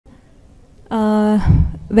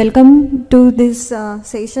Welcome to this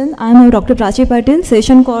session. I am Dr. Prachi Patil,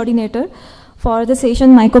 session coordinator for the session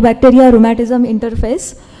Mycobacteria Rheumatism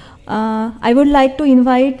Interface. I would like to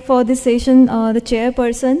invite for this session the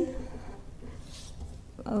chairperson,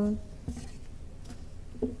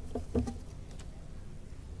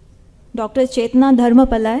 Dr. Chetna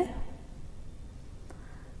Dharmapalai.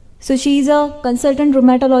 So she is a consultant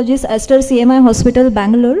rheumatologist, Aster CMI Hospital,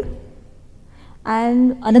 Bangalore.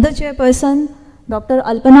 And another chairperson, Dr.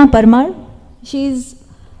 Alpana Parmar. She is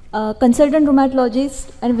a consultant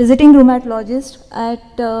rheumatologist and visiting rheumatologist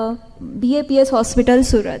at BAPS Hospital,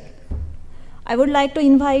 Surat. I would like to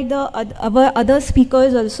invite the other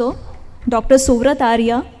speakers also. Dr. Suvrat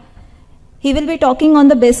Arya. He will be talking on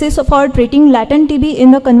the basis of our treating latent TB in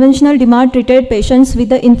the conventional DMARD-treated patients with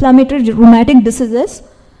the inflammatory rheumatic diseases.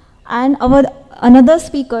 And our another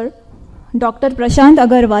speaker, Dr. Prashant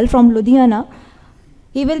Agarwal from Ludhiana.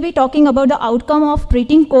 He will be talking about the outcome of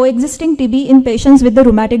treating coexisting TB in patients with the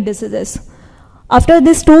rheumatic diseases. After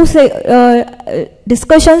these two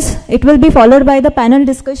discussions, it will be followed by the panel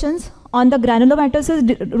discussions on the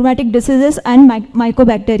granulomatosis rheumatic diseases and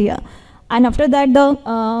mycobacteria. And after that,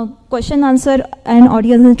 the question, answer, and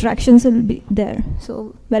audience interactions will be there.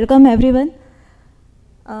 So, welcome everyone.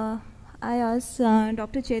 I ask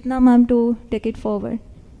Dr. Chetna ma'am to take it forward.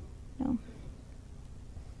 Yeah.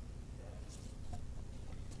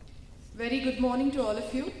 Very good morning to all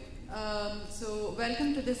of you.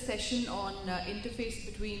 Welcome to this session on interface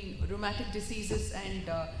between rheumatic diseases and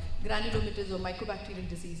granulomatous or mycobacterial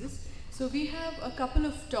diseases. So we have a couple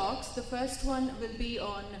of talks. The first one will be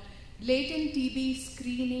on latent TB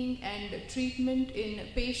screening and treatment in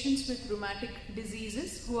patients with rheumatic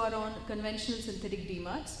diseases who are on conventional synthetic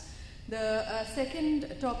DMARDs. The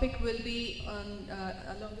second topic will be on,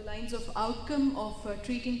 along the lines of outcome of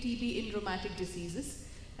treating TB in rheumatic diseases.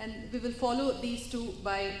 And we will follow these two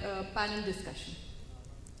by panel discussion.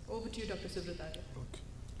 Over to you, Dr. Suvrat Arya.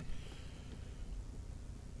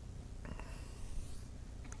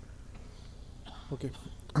 Okay.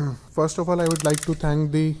 First of all, I would like to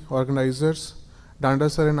thank the organizers, Danda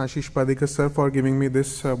sir and Ashish Padikar sir, for giving me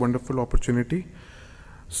this wonderful opportunity.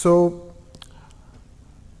 So,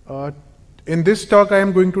 in this talk, I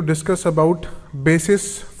am going to discuss about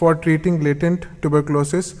basis for treating latent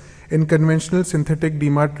tuberculosis in conventional synthetic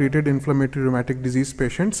DMARD-treated inflammatory rheumatic disease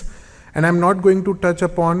patients. And I'm not going to touch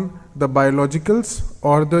upon the biologicals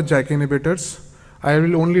or the JAK inhibitors. I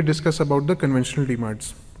will only discuss about the conventional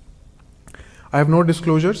DMARDs. I have no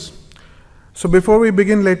disclosures. So before we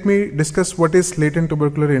begin, let me discuss what is latent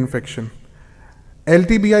tubercular infection.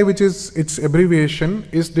 LTBI, which is its abbreviation,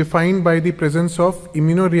 is defined by the presence of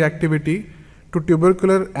immunoreactivity to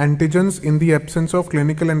tubercular antigens in the absence of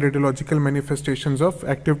clinical and radiological manifestations of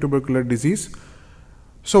active tubercular disease.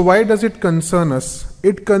 So why does it concern us?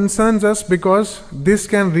 It concerns us because this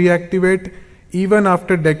can reactivate even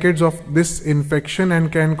after decades of this infection and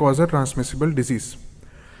can cause a transmissible disease.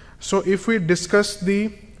 So if we discuss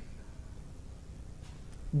the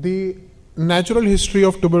natural history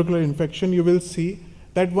of tubercular infection, you will see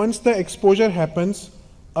that once the exposure happens,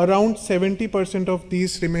 around 70% of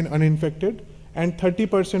these remain uninfected and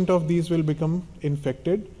 30% of these will become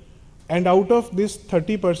infected. And out of this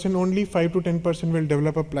 30%, only 5 to 10% will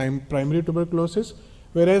develop a primary tuberculosis,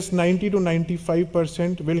 whereas 90 to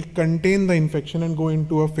 95% will contain the infection and go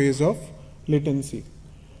into a phase of latency.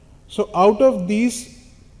 So out of these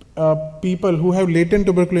people who have latent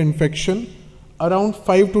tubercular infection, around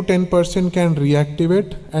 5 to 10% can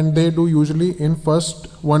reactivate, and they do usually in first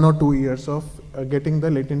 1 or 2 years of getting the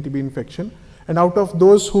latent TB infection. And out of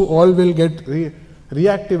those who all will get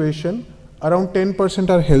reactivation, around 10%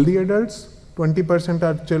 are healthy adults, 20%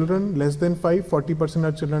 are children less than 5, 40%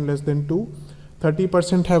 are children less than 2,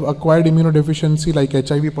 30% have acquired immunodeficiency like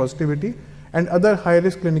HIV positivity, and other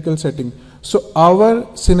high-risk clinical setting. So our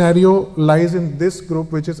scenario lies in this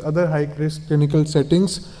group, which is other high-risk clinical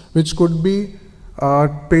settings, which could be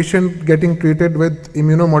patient getting treated with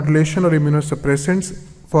immunomodulation or immunosuppressants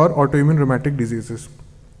for autoimmune rheumatic diseases.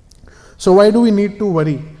 So why do we need to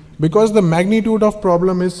worry? Because the magnitude of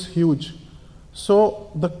problem is huge.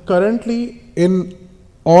 So currently in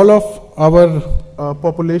all of our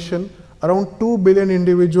population, around 2 billion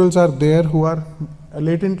individuals are there who are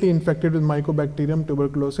latently infected with Mycobacterium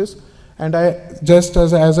tuberculosis, and just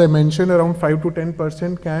as I mentioned, around 5 to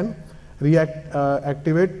 10% can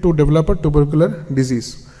activate to develop a tubercular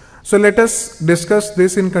disease. So let us discuss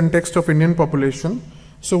this in context of Indian population.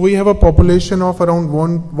 So we have a population of around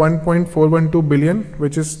 1.412 billion,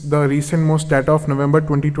 which is the recent most data of November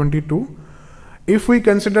 2022. If we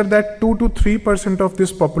consider that 2 to 3% of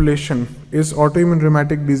this population is autoimmune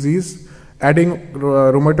rheumatic disease, adding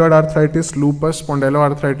rheumatoid arthritis, lupus,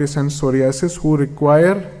 spondyloarthritis, and psoriasis who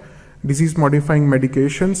require disease-modifying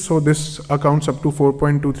medications. So this accounts up to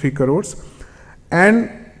 4.23 crores. And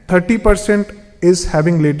 30% is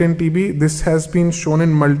having latent TB. This has been shown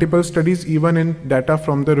in multiple studies, even in data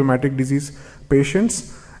from the rheumatic disease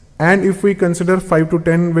patients. And if we consider 5 to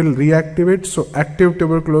 10 will reactivate, so active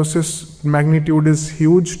tuberculosis magnitude is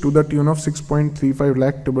huge to the tune of 6.35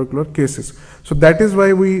 lakh tubercular cases. So that is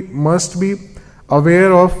why we must be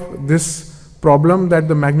aware of this problem, that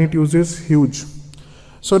the magnitude is huge.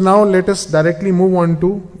 So now let us directly move on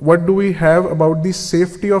to what do we have about the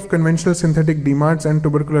safety of conventional synthetic DMARDs and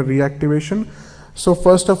tubercular reactivation. So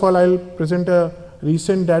first of all, I'll present a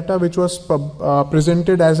recent data which was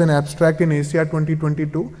presented as an abstract in ACR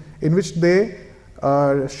 2022, in which they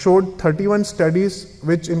showed 31 studies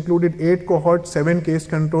which included 8 cohorts, 7 case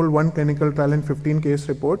control, 1 clinical trial, and 15 case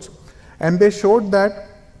reports. And they showed that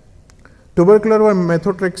tuberculosis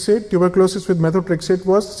with methotrexate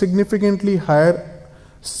was significantly higher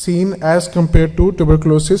seen as compared to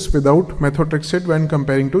tuberculosis without methotrexate when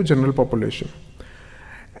comparing to general population.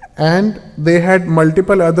 And they had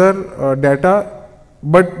multiple other data,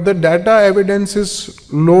 but the data evidence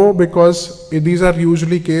is low because these are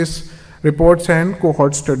usually case reports and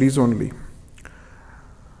cohort studies only.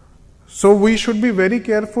 So we should be very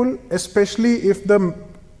careful, especially if the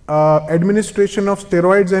administration of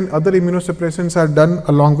steroids and other immunosuppressants are done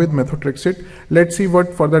along with methotrexate. Let's see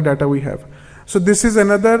what further data we have. So this is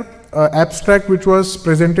another abstract which was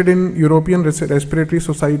presented in European Respiratory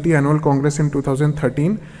Society Annual Congress in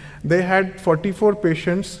 2013. They had 44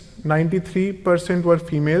 patients, 93% were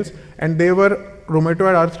females, and they were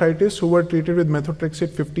rheumatoid arthritis who were treated with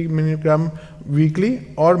methotrexate 50 mg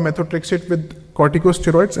weekly or methotrexate with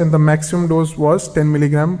corticosteroids, and the maximum dose was 10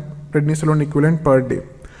 mg prednisolone equivalent per day.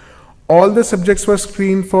 All the subjects were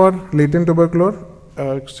screened for latent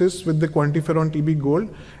tuberculosis with the quantiferon TB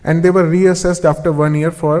Gold, and they were reassessed after 1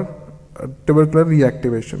 year for tubercular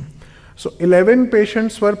reactivation. So 11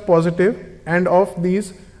 patients were positive, and of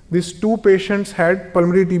these 2 patients had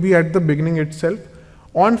pulmonary TB at the beginning itself.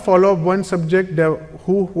 On follow-up, 1 subject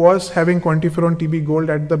who was having quantiferon TB Gold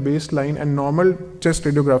at the baseline and normal chest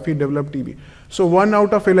radiography developed TB. So 1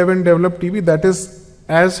 out of 11 developed TB, that is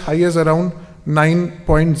as high as around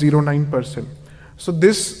 9.09%. So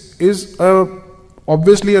this is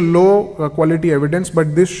obviously a low quality evidence,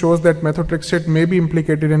 but this shows that methotrexate may be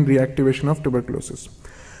implicated in reactivation of tuberculosis.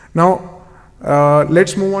 Now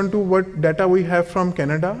let's move on to what data we have from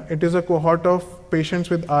Canada. It is a cohort of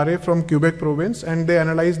patients with RA from Quebec province, and they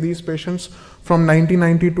analyzed these patients from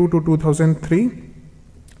 1992 to 2003,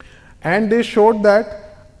 and they showed that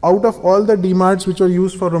out of all the DMARDs which were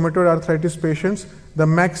used for rheumatoid arthritis patients, the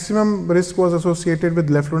maximum risk was associated with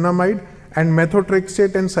leflunomide, and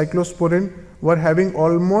methotrexate and cyclosporin were having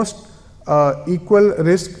almost equal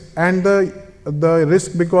risk, and the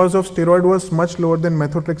risk because of steroid was much lower than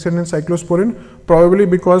methotrexate and cyclosporin, probably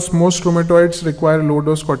because most rheumatoids require low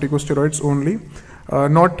dose corticosteroids only,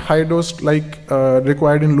 not high dose like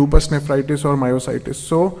required in lupus nephritis or myositis.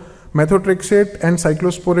 So methotrexate and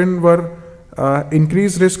cyclosporin were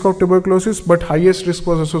increased risk of tuberculosis, but highest risk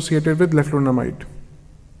was associated with leflunomide.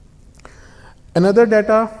 Another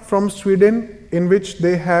data from Sweden, in which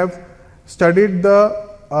they have studied the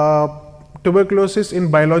tuberculosis in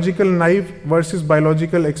biological naive versus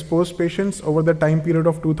biological exposed patients over the time period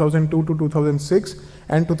of 2002 to 2006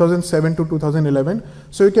 and 2007 to 2011.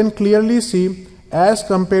 So you can clearly see, as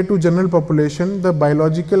compared to general population, the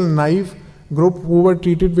biological naive group who were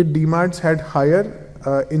treated with DMARDs had higher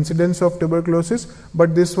incidence of tuberculosis,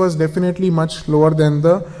 but this was definitely much lower than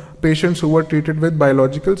the patients who were treated with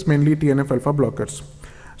biologicals, mainly TNF-alpha blockers.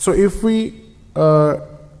 So if we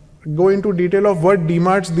go into detail of what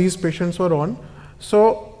DMARDs these patients were on,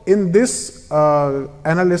 so in this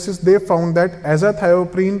analysis they found that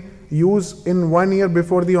azathioprine use in 1 year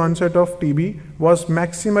before the onset of TB was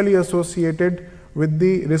maximally associated with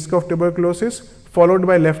the risk of tuberculosis, followed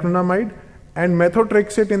by leflunomide, and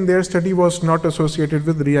methotrexate in their study was not associated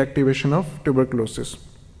with reactivation of tuberculosis.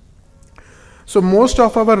 So most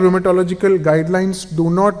of our rheumatological guidelines do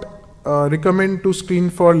not recommend to screen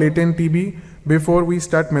for latent TB before we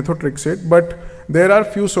start methotrexate, but there are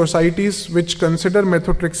few societies which consider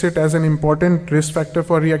methotrexate as an important risk factor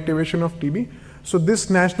for reactivation of TB. So this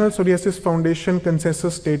National Psoriasis Foundation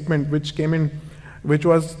consensus statement, which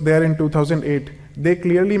was there in 2008, they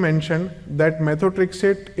clearly mentioned that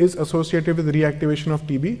methotrexate is associated with reactivation of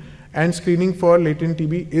TB, and screening for latent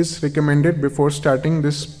TB is recommended before starting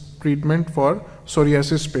this treatment for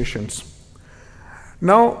psoriasis patients.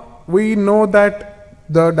 Now we know that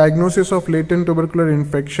the diagnosis of latent tubercular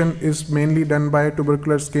infection is mainly done by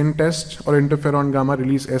tubercular skin test or interferon gamma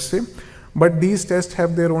release assay. But these tests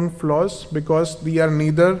have their own flaws because they are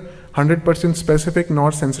neither 100% specific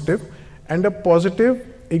nor sensitive, and a positive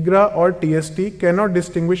IGRA or TST cannot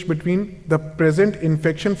distinguish between the present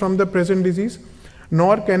infection from the present disease,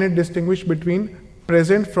 nor can it distinguish between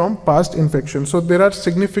present from past infection. So there are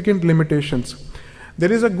significant limitations.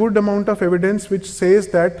 There is a good amount of evidence which says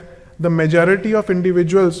that the majority of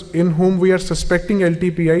individuals in whom we are suspecting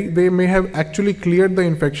LTPI, they may have actually cleared the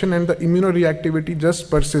infection and the immunoreactivity just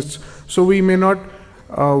persists. So we may not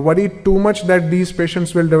worry too much that these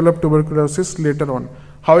patients will develop tuberculosis later on.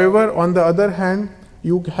 However, on the other hand,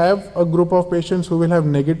 you have a group of patients who will have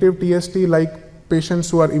negative TST, like patients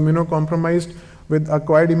who are immunocompromised with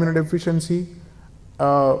acquired immunodeficiency.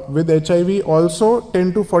 With HIV, also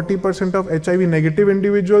 10 to 40% of HIV negative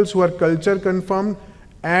individuals who are culture confirmed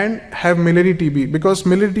and have miliary TB, because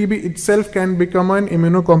miliary TB itself can become an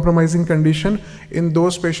immunocompromising condition. In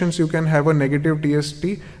those patients, you can have a negative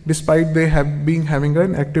TST despite they have been having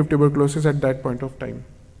an active tuberculosis at that point of time.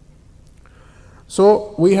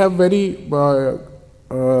 So we have very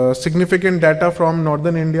significant data from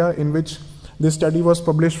northern India, in which this study was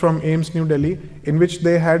published from AIIMS New Delhi, in which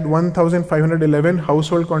they had 1,511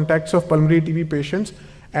 household contacts of pulmonary TB patients,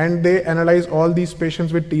 and they analyzed all these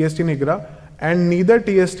patients with TST and IGRA, and neither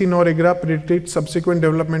TST nor IGRA predicted subsequent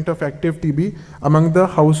development of active TB among the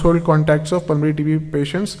household contacts of pulmonary TB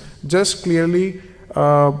patients, just clearly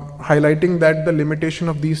highlighting that the limitation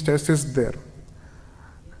of these tests is there.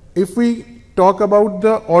 If we talk about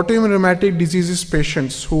the autoimmune rheumatic diseases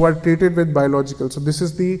patients who are treated with biologicals, so this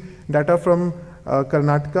is the data from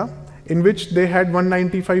Karnataka, in which they had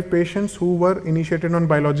 195 patients who were initiated on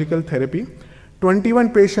biological therapy.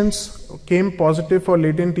 21 patients came positive for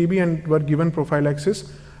latent TB and were given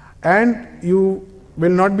prophylaxis, and you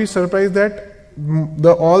will not be surprised that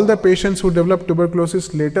all the patients who developed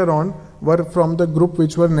tuberculosis later on were from the group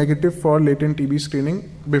which were negative for latent TB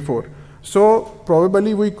screening before. So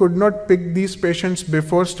probably we could not pick these patients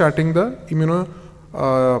before starting the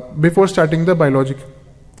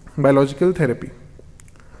biological therapy.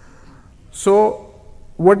 So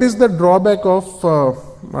what is the drawback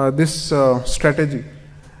of this strategy?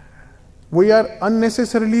 We are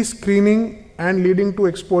unnecessarily screening and leading to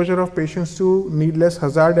exposure of patients to needless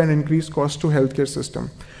hazard and increased cost to healthcare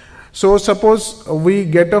system. So suppose we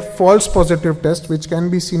get a false positive test, which can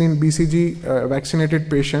be seen in BCG vaccinated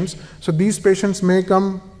patients. So these patients may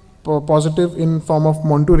come positive in form of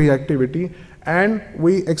MON2 reactivity, and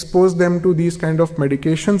we expose them to these kind of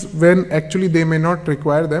medications when actually they may not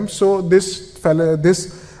require them. So this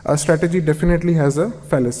strategy definitely has a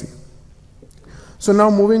fallacy. So now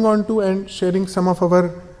moving on to and sharing some of our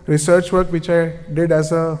research work which I did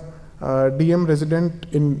as a DM resident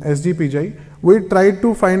in SGPGI. We tried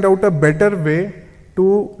to find out a better way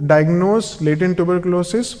to diagnose latent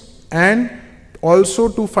tuberculosis, and also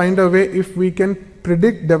to find a way if we can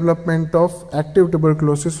predict development of active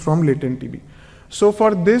tuberculosis from latent TB. So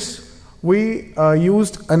for this, we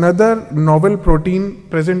used another novel protein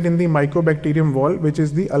present in the Mycobacterium wall, which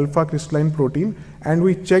is the alpha crystalline protein, and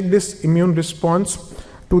we checked this immune response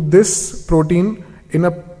to this protein in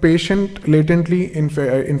a patient latently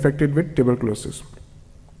infected with tuberculosis.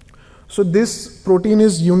 So this protein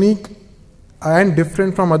is unique and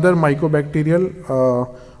different from other mycobacterial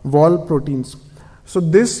wall proteins. So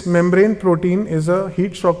this membrane protein is a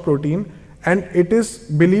heat shock protein, and it is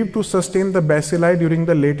believed to sustain the bacilli during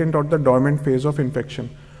the latent or the dormant phase of infection.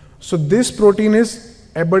 So this protein is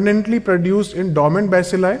abundantly produced in dormant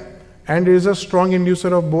bacilli and is a strong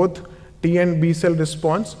inducer of both T and B cell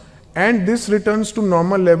response, and this returns to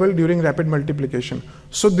normal level during rapid multiplication.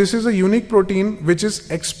 So this is a unique protein which is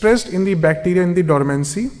expressed in the bacteria in the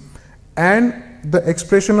dormancy, and the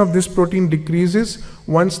expression of this protein decreases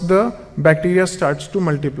once the bacteria starts to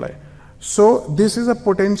multiply. So this is a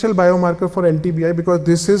potential biomarker for LTBI,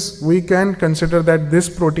 because we can consider that this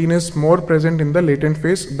protein is more present in the latent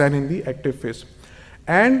phase than in the active phase.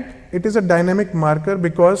 And it is a dynamic marker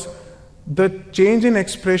because the change in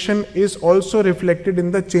expression is also reflected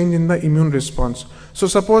in the change in the immune response. So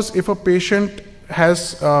suppose if a patient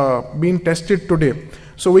has been tested today,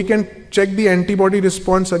 so we can check the antibody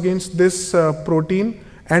response against this protein,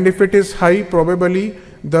 and if it is high, probably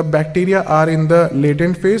the bacteria are in the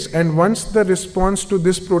latent phase, and once the response to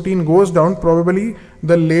this protein goes down, probably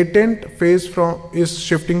the latent phase is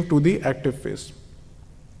shifting to the active phase.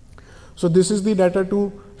 So this is the data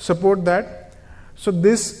to support that. So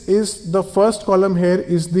this is the first column here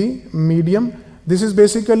is the medium. This is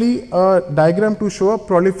basically a diagram to show a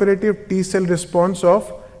proliferative T cell response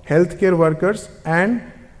of healthcare workers, and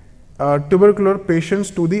tubercular patients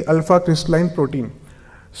to the alpha crystalline protein.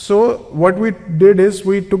 So what we did is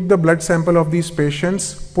we took the blood sample of these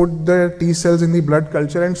patients, put the T cells in the blood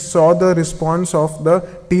culture, and saw the response of the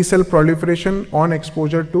T cell proliferation on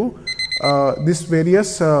exposure to this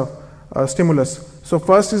various stimulus. So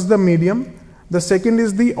first is the medium, the second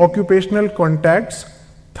is the occupational contacts,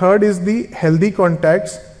 third is the healthy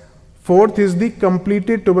contacts, fourth is the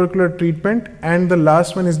completed tubercular treatment, and the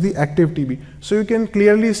last one is the active TB. So you can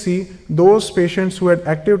clearly see those patients who had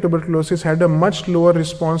active tuberculosis had a much lower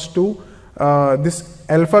response to this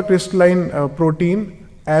alpha crystalline protein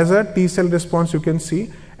as a T cell response, you can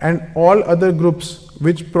see, and all other groups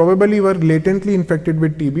which probably were latently infected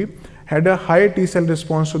with TB had a high T cell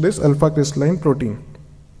response to this alpha crystalline protein.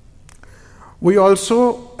 We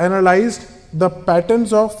also analyzed the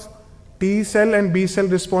patterns of T cell and B cell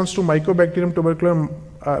response to Mycobacterium tubercular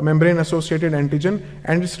membrane associated antigen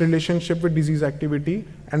and its relationship with disease activity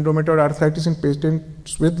and rheumatoid arthritis in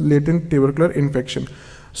patients with latent tubercular infection.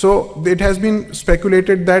 So it has been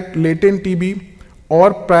speculated that latent TB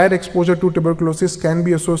or prior exposure to tuberculosis can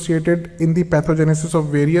be associated in the pathogenesis of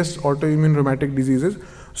various autoimmune rheumatic diseases.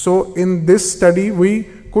 So in this study, we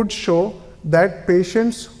could show that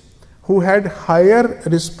patients who had higher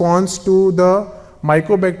response to the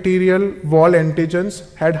mycobacterial wall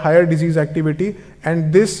antigens had higher disease activity,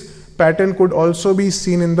 and this pattern could also be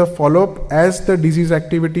seen in the follow-up. As the disease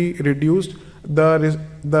activity reduced,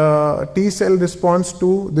 the T cell response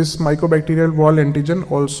to this mycobacterial wall antigen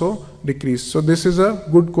also decreased. So this is a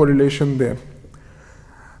good correlation there.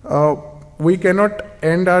 We cannot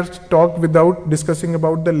end our talk without discussing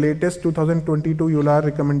about the latest 2022 EULAR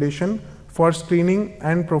recommendation for screening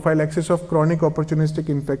and prophylaxis of chronic opportunistic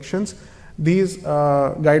infections. These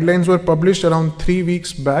guidelines were published around 3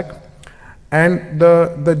 weeks back, and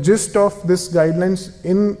the gist of this guidelines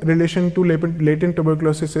in relation to latent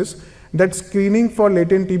tuberculosis is that screening for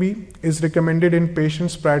latent TB is recommended in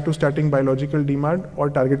patients prior to starting biological DMARD or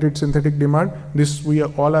targeted synthetic DMARD. This we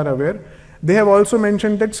all are aware. They have also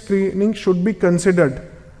mentioned that screening should be considered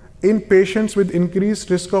in patients with increased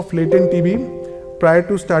risk of latent TB prior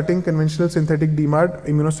to starting conventional synthetic DMARD,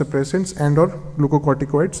 immunosuppressants and or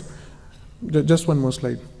glucocorticoids. Just one more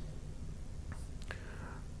slide.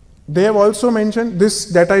 They have also mentioned, this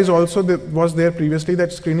data is also was there previously,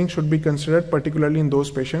 that screening should be considered particularly in those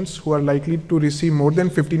patients who are likely to receive more than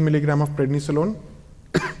 15 milligram of prednisolone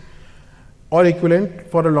or equivalent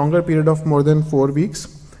for a longer period of more than 4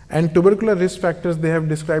 weeks. And tubercular risk factors they have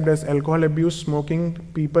described as alcohol abuse, smoking,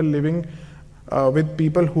 people living with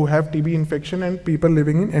people who have TB infection, and people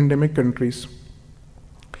living in endemic countries.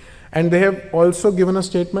 And they have also given a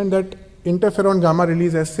statement that interferon gamma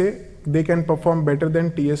release assay, they can perform better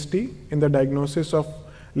than TST in the diagnosis of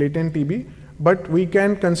latent TB, but we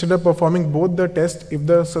can consider performing both the tests if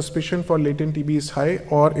the suspicion for latent TB is high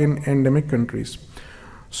or in endemic countries.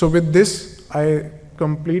 So with this, I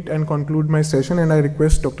complete and conclude my session, and I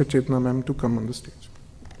request Dr. Chetna ma'am to come on the stage.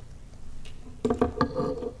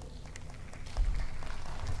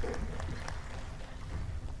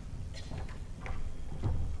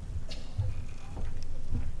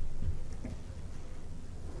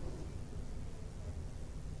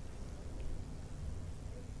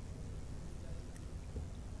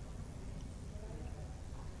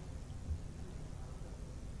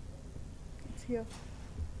 Here.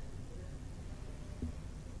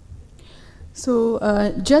 So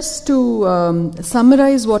just to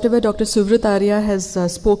summarize whatever Dr. Suvrat Arya has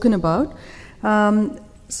spoken about,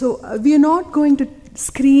 so we are not going to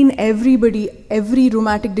screen everybody, every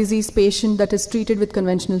rheumatic disease patient that is treated with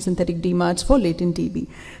conventional synthetic DMARDs for latent TB.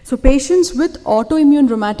 So patients with autoimmune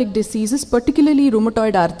rheumatic diseases, particularly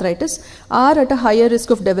rheumatoid arthritis, are at a higher risk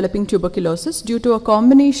of developing tuberculosis due to a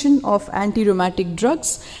combination of anti-rheumatic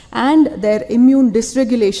drugs and their immune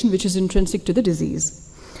dysregulation, which is intrinsic to the disease.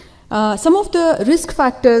 Some of the risk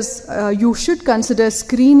factors you should consider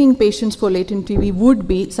screening patients for latent TB would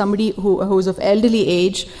be somebody who is of elderly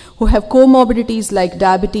age, who have comorbidities like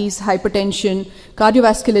diabetes, hypertension,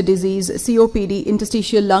 cardiovascular disease, COPD,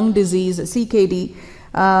 interstitial lung disease, CKD.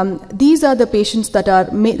 These are the patients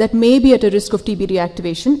that may be at a risk of TB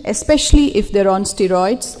reactivation, especially if they're on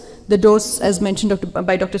steroids. The dose, as mentioned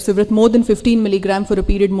by Dr. Suvrat, more than 15 milligram for a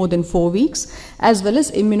period more than 4 weeks, as well as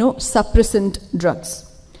immunosuppressant drugs.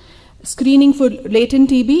 Screening for latent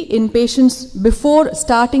TB in patients before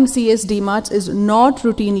starting CS DMARDs is not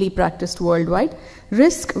routinely practiced worldwide.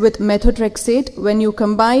 risk with methotrexate, when you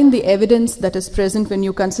combine the evidence that is present, when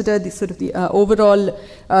you consider the sort of the overall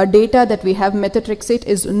data that we have, methotrexate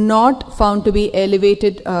is not found to be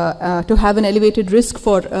elevated, to have an elevated risk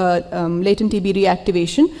for latent TB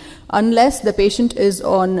reactivation unless the patient is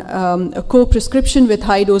on a co-prescription with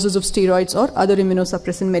high doses of steroids or other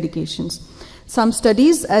immunosuppressant medications. Some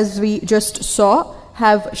studies, as we just saw,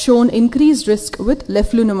 have shown increased risk with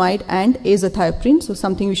leflunomide and azathioprine, so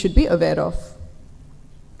something we should be aware of.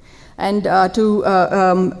 And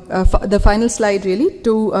the final slide really,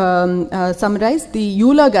 to summarize the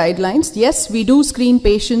EULA guidelines. Yes, we do screen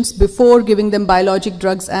patients before giving them biologic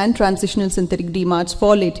drugs and transitional synthetic DMARDs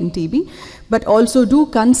for latent TB, but also do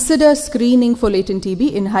consider screening for latent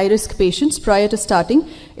TB in high-risk patients prior to starting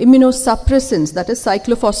immunosuppressants, that is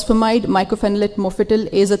cyclophosphamide, mycophenolate mofetil,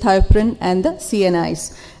 azathioprine, and the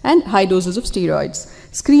CNIs, and high doses of steroids.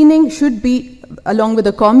 Screening should be along with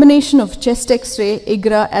a combination of chest X-ray,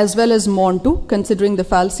 IGRA, as well as MON2, considering the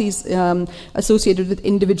fallacies associated with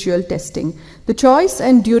individual testing. The choice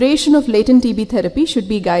and duration of latent TB therapy should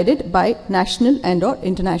be guided by national and or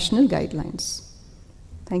international guidelines.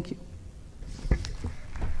 Thank you.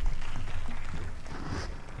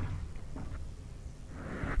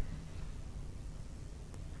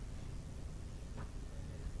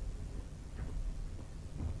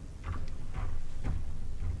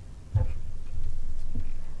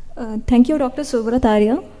 Thank you, Dr. Subrat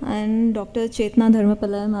Arya and Dr. Chetna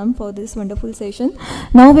Dharmapalaya ma'am for this wonderful session.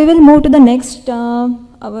 Now we will move to the next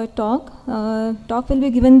our talk. Talk will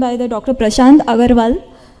be given by the Dr. Prashant Agarwal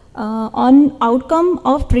on outcome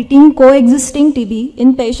of treating coexisting TB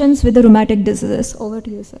in patients with the rheumatic diseases. Over to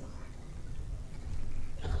you, sir.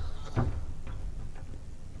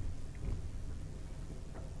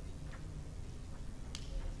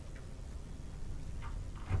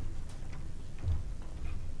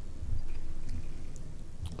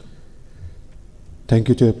 Thank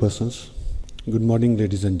you, chairpersons. Good morning,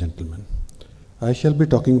 ladies and gentlemen. I shall be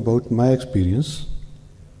talking about my experience.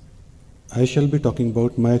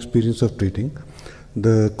 of treating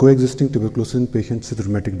the coexisting tuberculosis in patients with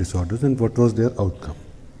rheumatic disorders and what was their outcome.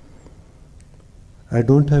 I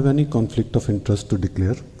don't have any conflict of interest to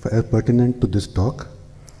declare as pertinent to this talk,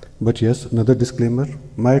 but yes, another disclaimer,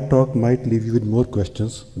 my talk might leave you with more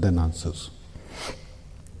questions than answers.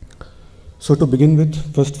 So to begin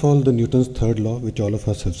with, first of all, the Newton's third law, which all of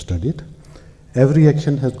us have studied. Every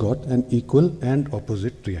action has got an equal and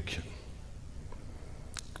opposite reaction.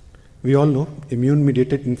 We all know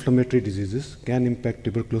immune-mediated inflammatory diseases can impact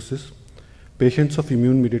tuberculosis. Patients of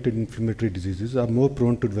immune-mediated inflammatory diseases are more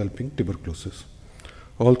prone to developing tuberculosis.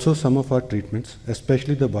 Also, some of our treatments,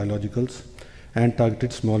 especially the biologicals and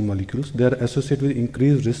targeted small molecules, they are associated with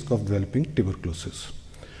increased risk of developing tuberculosis.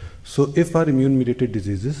 So if our immune-mediated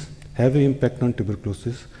diseases have an impact on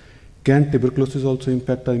tuberculosis, can tuberculosis also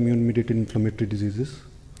impact our immune-mediated inflammatory diseases?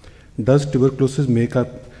 Does tuberculosis make our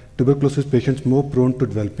tuberculosis patients more prone to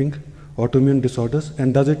developing autoimmune disorders,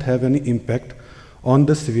 and does it have any impact on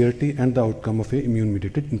the severity and the outcome of an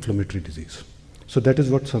immune-mediated inflammatory disease? So that is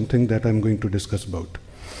something that I'm going to discuss about.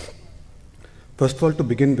 First of all, to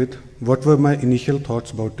begin with, what were my initial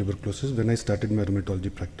thoughts about tuberculosis when I started my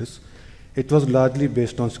rheumatology practice? It was largely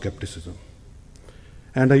based on skepticism.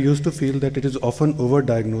 And I used to feel that it is often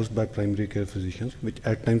overdiagnosed by primary care physicians, which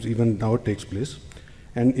at times even now takes place.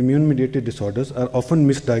 And immune-mediated disorders are often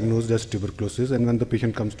misdiagnosed as tuberculosis, and when the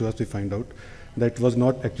patient comes to us, we find out that it was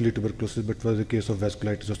not actually tuberculosis, but was a case of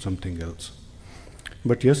vasculitis or something else.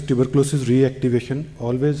 But yes, tuberculosis reactivation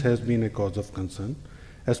always has been a cause of concern,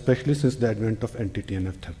 especially since the advent of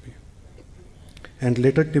anti-TNF therapy. And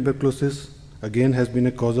later tuberculosis again has been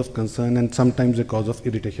a cause of concern and sometimes a cause of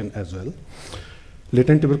irritation as well.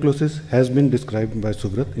 Latent tuberculosis has been described by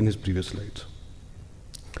Subrat in his previous slides.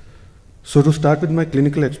 So to start with my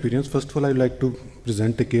clinical experience, first of all, I would like to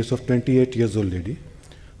present a case of 28 years old lady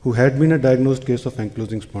who had been a diagnosed case of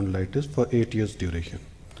ankylosing spondylitis for 8 years duration.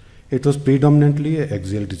 It was predominantly an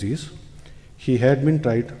axial disease. He had been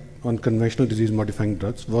tried on conventional disease modifying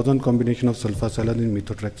drugs, was on combination of sulfasalazine and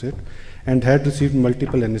methotrexate, and had received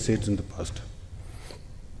multiple NSAIDs in the past.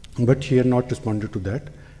 But she had not responded to that,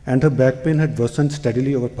 and her back pain had worsened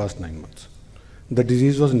steadily over past 9 months. The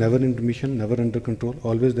disease was never in remission, never under control,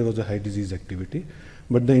 always there was a high disease activity,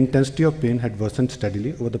 but the intensity of pain had worsened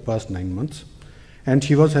steadily over the past 9 months, and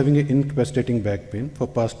she was having an incapacitating back pain for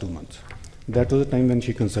past 2 months. That was the time when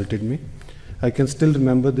she consulted me. I can still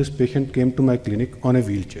remember this patient came to my clinic on a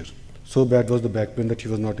wheelchair. So bad was the back pain that she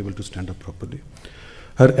was not able to stand up properly.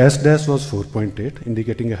 Her S-DAS was 4.8,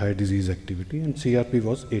 indicating a high disease activity, and CRP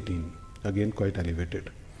was 18, again quite elevated.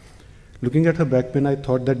 Looking at her back pain, I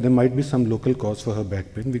thought that there might be some local cause for her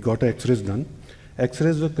back pain. We got her x-rays done.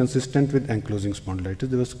 X-rays were consistent with ankylosing spondylitis.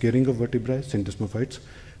 There was scarring of vertebrae, syndesmophytes.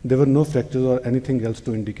 There were no fractures or anything else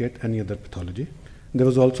to indicate any other pathology. There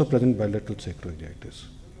was also present bilateral sacroiliitis.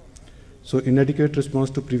 So inadequate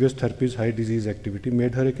response to previous therapies, high disease activity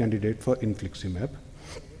made her a candidate for infliximab.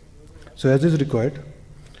 So as is required,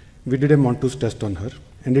 we did a Montus test on her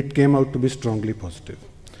and it came out to be strongly positive.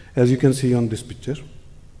 As you can see on this picture.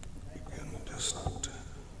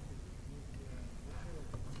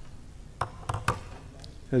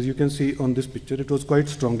 As you can see on this picture, it was quite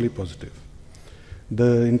strongly positive.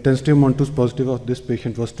 The intensity of Montus positive of this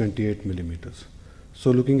patient was 28 millimeters.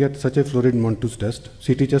 So looking at such a florid Montus test,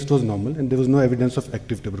 CT chest was normal and there was no evidence of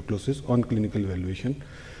active tuberculosis on clinical evaluation.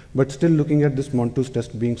 But still looking at this Montus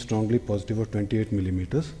test being strongly positive of 28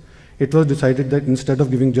 millimeters, it was decided that instead of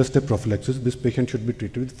giving just a prophylaxis, this patient should be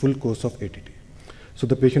treated with full course of ATT. So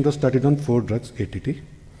the patient was started on 4 drugs ATT.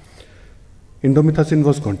 Indomethacin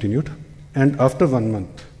was continued, and after 1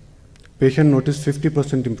 month, patient noticed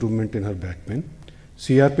 50% improvement in her back pain.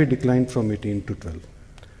 CRP declined from 18 to 12.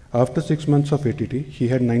 After 6 months of ATT, he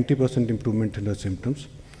had 90% improvement in her symptoms,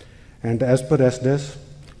 and as per SDAS,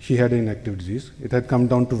 she had an active disease. It had come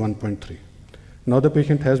down to 1.3. Now the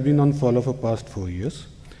patient has been on follow for past 4 years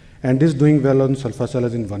and is doing well on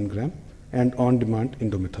sulfasalazine 1 gram and on-demand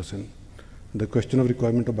indomethacin. The question of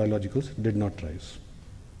requirement of biologicals did not rise.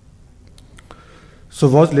 So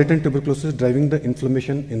was latent tuberculosis driving the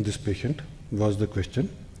inflammation in this patient, was the question.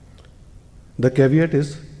 The caveat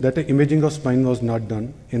is that an imaging of spine was not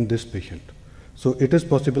done in this patient. So it is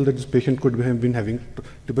possible that this patient could have been having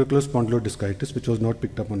tuberculous spondylodiscitis, which was not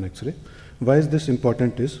picked up on X-ray. Why is this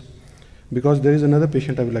important is because there is another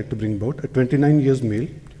patient I would like to bring about, a 29 years male,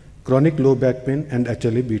 chronic low back pain and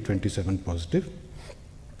HLA B27 positive.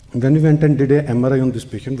 When we went and did a MRI on this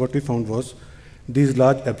patient, what we found was these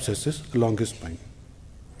large abscesses along his spine.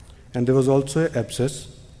 And there was also an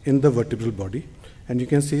abscess in the vertebral body, and you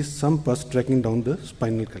can see some pus tracking down the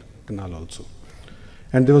spinal canal also.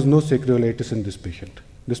 And there was no sacroiliitis in this patient.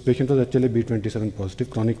 This patient was actually B27 positive,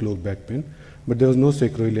 chronic low back pain, but there was no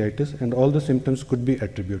sacroiliitis, and all the symptoms could be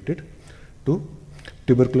attributed to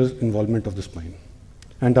tuberculous involvement of the spine.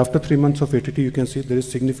 And after 3 months of ATT, you can see there is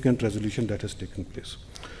significant resolution that has taken place.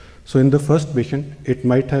 So in the first patient, it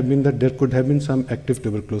might have been that there could have been some active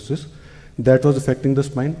tuberculosis that was affecting the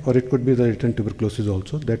spine, or it could be the latent tuberculosis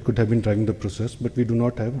also that could have been driving the process, but we do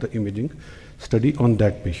not have the imaging study on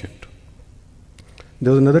that patient.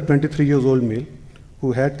 There was another 23 years old male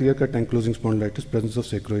who had clear-cut ankylosing spondylitis, presence of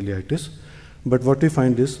sacroiliitis, but what we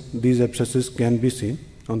find is these abscesses can be seen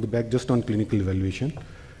on the back just on clinical evaluation.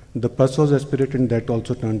 The pus was aspirated and that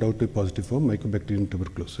also turned out to be positive for Mycobacterium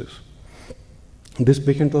tuberculosis. This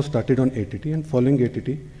patient was started on ATT, and following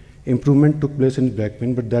ATT, improvement took place in back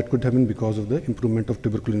pain, but that could have been because of the improvement of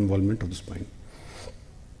tubercular involvement of the spine.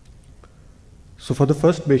 So for the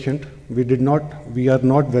first patient, we are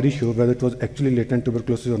not very sure whether it was actually latent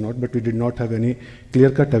tuberculosis or not, but we did not have any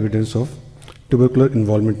clear-cut evidence of tubercular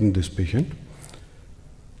involvement in this patient.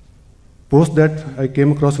 Post that, I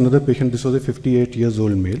came across another patient. This was a 58 years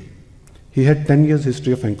old male. He had 10 years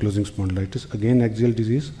history of ankylosing spondylitis, again axial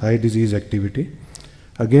disease, high disease activity,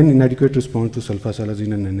 again inadequate response to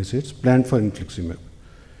sulfasalazine and NSAIDs, planned for infliximab.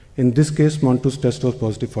 In this case, Montus test was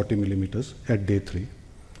positive 40 millimeters at day 3.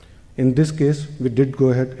 In this case, we did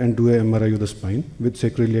go ahead and do a MRI of the spine with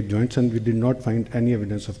sacroiliac joints, and we did not find any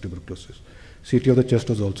evidence of tuberculosis. CT of the chest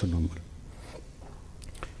was also normal.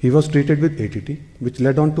 He was treated with ATT, which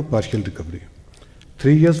led on to partial recovery.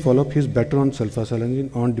 3 years follow-up, he is better on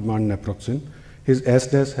sulfasalazine, on-demand naproxen. His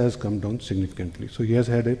SDAS has come down significantly, so he has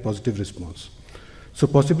had a positive response. So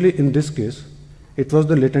possibly in this case, it was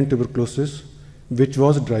the latent tuberculosis which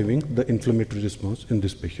was driving the inflammatory response in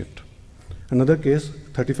this patient. Another case,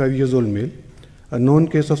 35 years old male, a known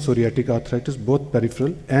case of psoriatic arthritis, both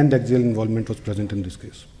peripheral and axial involvement was present in this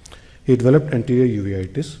case. He developed anterior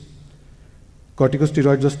uveitis.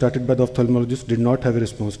 Corticosteroids were started by the ophthalmologist, did not have a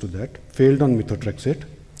response to that, failed on methotrexate.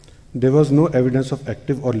 There was no evidence of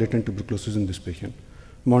active or latent tuberculosis in this patient.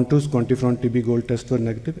 Montus, quantiferon, TB gold tests were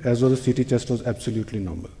negative, as well as CT test was absolutely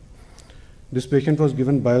normal. This patient was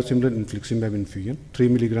given biosimilar infliximab infusion, 3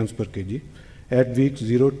 milligrams per kg, at weeks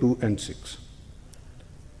 0, 2, and 6.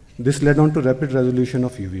 This led on to rapid resolution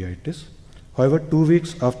of uveitis. However, 2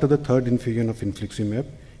 weeks after the third infusion of infliximab,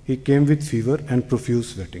 he came with fever and profuse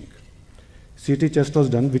sweating. CT test was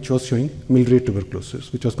done, which was showing miliary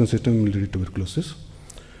tuberculosis, which was consistent with miliary tuberculosis.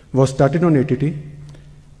 Was started on ATT.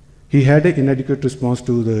 He had an inadequate response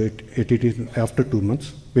to the ATT after 2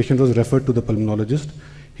 months. Patient was referred to the pulmonologist.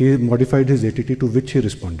 He modified his ATT, to which he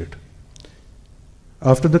responded.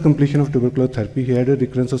 After the completion of tuberculosis therapy, he had a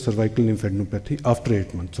recurrence of cervical lymphadenopathy after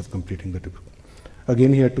 8 months of completing the tuberculosis.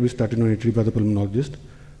 Again, he had to be started on ATD by the pulmonologist.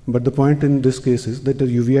 But the point in this case is that the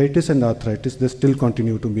uveitis and arthritis, they still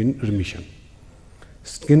continue to be in remission.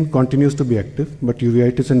 Skin continues to be active, but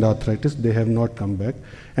uveitis and arthritis, they have not come back,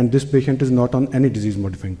 and this patient is not on any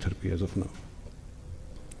disease-modifying therapy as of now.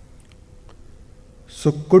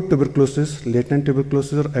 So could tuberculosis, latent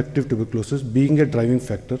tuberculosis or active tuberculosis, being a driving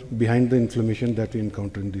factor behind the inflammation that we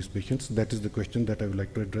encounter in these patients? That is the question that I would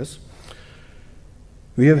like to address.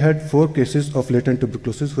 We have had 4 cases of latent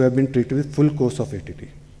tuberculosis who have been treated with full course of ATT.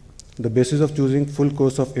 The basis of choosing full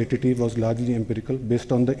course of ATT was largely empirical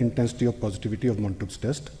based on the intensity of positivity of Montague's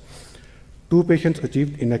test. 2 patients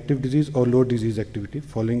achieved inactive disease or low disease activity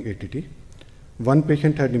following ATT. 1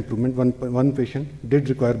 patient had improvement, one patient did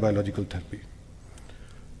require biological therapy.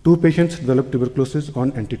 2 patients developed tuberculosis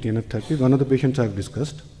on anti-TNF therapy. One of the patients I have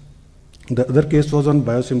discussed. The other case was on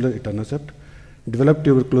biosimilar etanercept, developed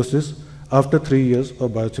tuberculosis after 3 years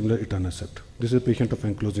of biosimilar etanercept. This is a patient of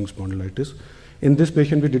ankylosing spondylitis. In this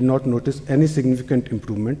patient, we did not notice any significant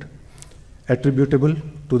improvement attributable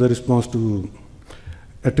to the response to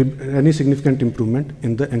any significant improvement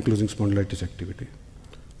in the ankylosing spondylitis activity.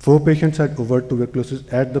 4 patients had overt tuberculosis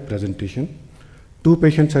at the presentation. 2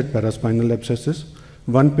 patients had paraspinal abscesses.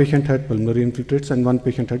 1 patient had pulmonary infiltrates and 1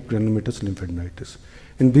 patient had granulomatous lymphadenitis.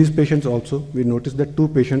 In these patients also, we noticed that 2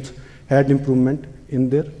 patients had improvement in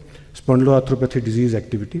their spondyloarthropathy disease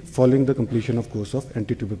activity following the completion of course of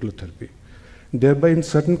anti-tubercular therapy. Thereby, in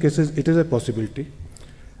certain cases, it is a possibility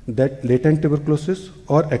that latent tuberculosis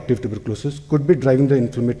or active tuberculosis could be driving the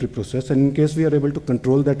inflammatory process, and in case we are able to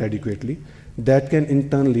control that adequately, that can in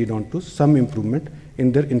turn lead on to some improvement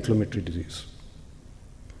in their inflammatory disease.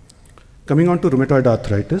 Coming on to rheumatoid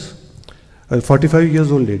arthritis, a 45 years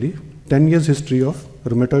old lady, 10 years history of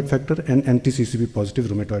rheumatoid factor and anti-CCP positive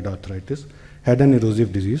rheumatoid arthritis, had an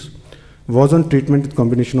erosive disease, was on treatment with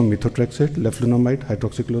combination of methotrexate, leflunomide,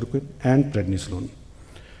 hydroxychloroquine, and prednisolone.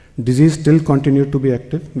 Disease still continued to be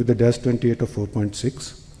active with a DAS28 of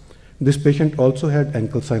 4.6. This patient also had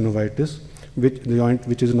ankle synovitis,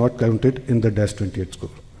 which is not counted in the DAS28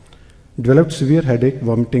 score. Developed severe headache,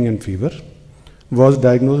 vomiting, and fever. Was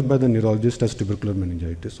diagnosed by the neurologist as tubercular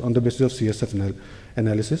meningitis on the basis of CSF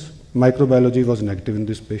analysis. Microbiology was negative in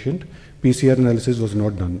this patient. PCR analysis was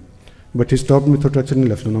not done. But he stopped methotrexate and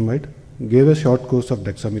leflunomide, gave a short course of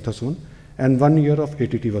dexamethasone, and 1 year of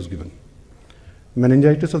ATT was given.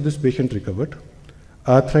 Meningitis of this patient recovered.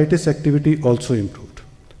 Arthritis activity also improved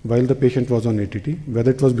while the patient was on ATT.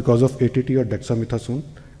 Whether it was because of ATT or dexamethasone,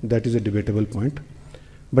 that is a debatable point.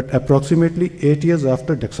 But approximately 8 years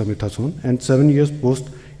after dexamethasone and 7 years post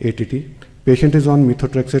ATT, patient is on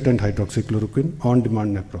methotrexate and hydroxychloroquine on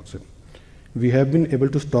demand naproxen. We have been able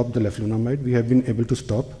to stop the leflunomide. We have been able to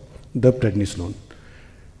stop the prednisolone.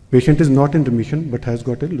 Patient is not in remission but has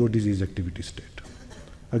got a low disease activity state.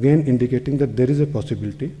 Again, indicating that there is a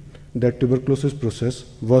possibility that tuberculosis process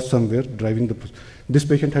was somewhere driving the process. This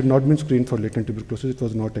patient had not been screened for latent tuberculosis. It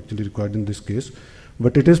was not actually required in this case.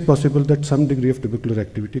 But it is possible that some degree of tubercular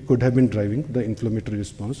activity could have been driving the inflammatory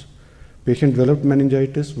response. Patient developed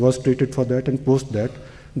meningitis, was treated for that, and post that,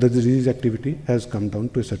 the disease activity has come down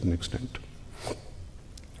to a certain extent.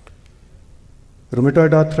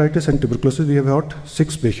 Rheumatoid arthritis and tuberculosis, we have got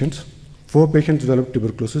 6 patients. 4 patients developed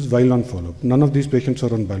tuberculosis while on follow-up. None of these patients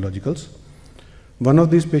are on biologicals. One of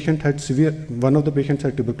the patients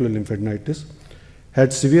had tubercular lymphadenitis,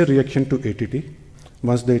 had severe reaction to ATT.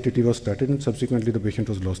 Once the ATT was started, and subsequently the patient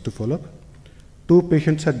was lost to follow-up. 2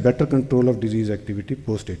 patients had better control of disease activity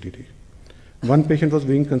post-ATT. 1 patient was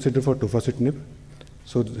being considered for tofacitinib,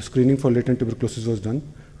 so the screening for latent tuberculosis was done.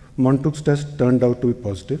 Montague's test turned out to be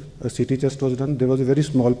positive. A CT test was done. There was a very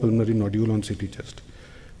small pulmonary nodule on CT chest,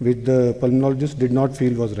 which the pulmonologist did not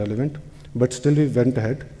feel was relevant, but still he went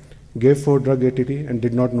ahead, gave 4-drug ATT, and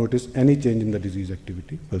did not notice any change in the disease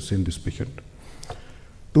activity per se in this patient.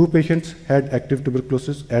 2 patients had active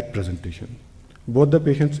tuberculosis at presentation. Both the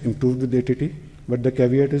patients improved with ATT, but the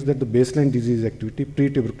caveat is that the baseline disease activity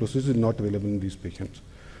pre-tuberculosis is not available in these patients.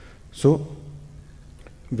 So,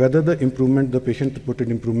 whether the improvement, the patient reported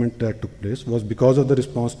improvement that took place was because of the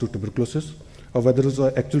response to tuberculosis, or whether it was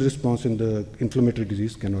an actual response in the inflammatory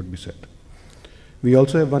disease cannot be said. We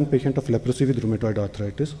also have 1 patient of leprosy with rheumatoid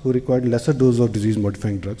arthritis who required lesser dose of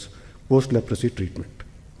disease-modifying drugs post-leprosy treatment.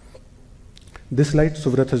 This slide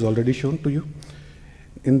Suvrat has already shown to you.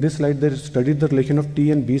 In this slide, they studied the relation of T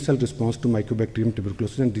and B cell response to Mycobacterium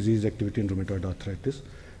tuberculosis and disease activity in rheumatoid arthritis.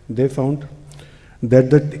 They found that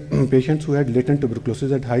the patients who had latent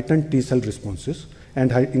tuberculosis had heightened T cell responses, and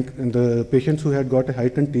the patients who had got a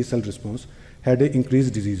heightened T cell response had an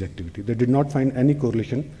increased disease activity. They did not find any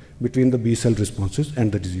correlation between the B cell responses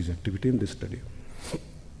and the disease activity in this study.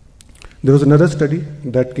 There was another study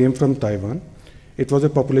that came from Taiwan. It was a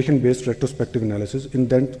population-based retrospective analysis in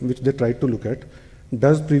which they tried to look at,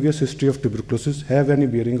 does previous history of tuberculosis have any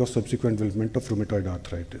bearing of subsequent development of rheumatoid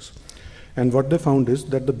arthritis? And what they found is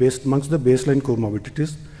that amongst the baseline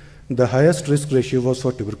comorbidities, the highest risk ratio was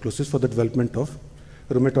for tuberculosis for the development of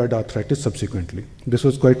rheumatoid arthritis subsequently. This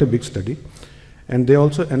was quite a big study. And they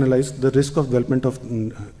also analyzed the risk of development of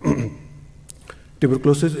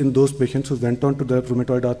tuberculosis in those patients who went on to develop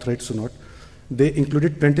rheumatoid arthritis or not. They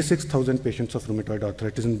included 26,000 patients of rheumatoid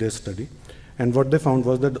arthritis in their study. And what they found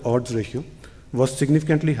was that the odds ratio was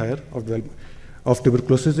significantly higher of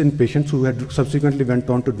tuberculosis in patients who had subsequently went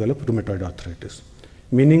on to develop rheumatoid arthritis,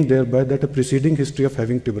 meaning thereby that a preceding history of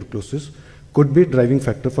having tuberculosis could be a driving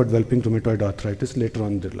factor for developing rheumatoid arthritis later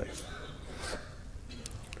on in their life.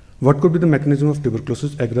 What could be the mechanism of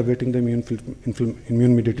tuberculosis aggravating the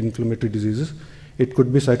immune-mediated inflammatory diseases? It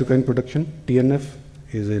could be cytokine production. TNF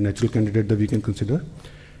is a natural candidate that we can consider.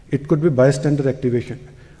 It could be bystander activation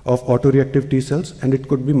of autoreactive T cells, and it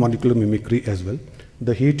could be molecular mimicry as well.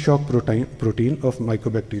 The heat shock protein of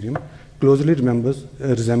Mycobacterium closely resembles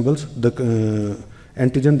the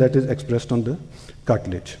antigen that is expressed on the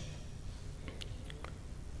cartilage.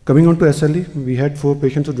 Coming on to SLE, we had 4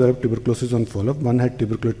 patients who developed tuberculosis on follow-up. One had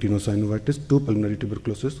tubercular tenosynovitis, 2 pulmonary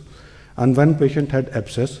tuberculosis, and 1 patient had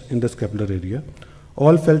abscess in the scapular area.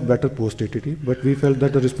 All felt better post-ATT, but we felt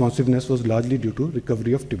that the responsiveness was largely due to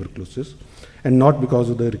recovery of tuberculosis and not because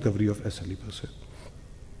of the recovery of SLE per se.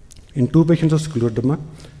 In 2 patients of scleroderma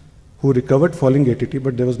who recovered following ATT,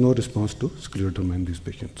 but there was no response to scleroderma in these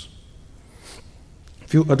patients.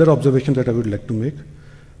 Few other observations that I would like to make.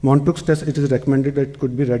 Montauk's test, it is recommended that it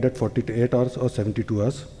could be read at 48 hours or 72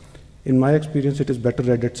 hours. In my experience, it is better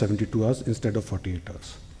read at 72 hours instead of 48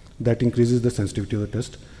 hours. That increases the sensitivity of the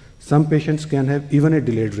test. Some patients can have even a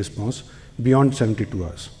delayed response beyond 72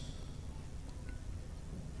 hours.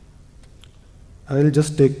 I will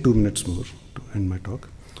just take 2 minutes more to end my talk.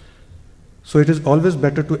 So it is always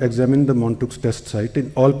better to examine the Montauk's test site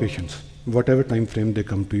in all patients, whatever time frame they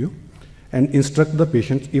come to you, and instruct the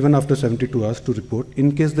patients even after 72 hours to report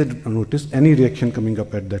in case they notice any reaction coming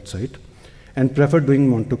up at that site, and prefer doing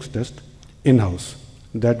Montauk's test in-house.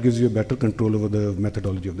 That gives you a better control over the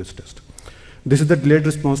methodology of this test. This is the delayed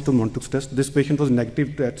response to Montauk's test. This patient was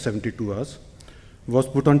negative at 72 hours, was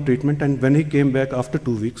put on treatment, and when he came back after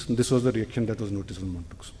 2 weeks, this was the reaction that was noticed on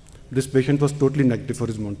Montauk's. This patient was totally negative for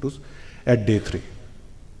his Montauk's at day 3.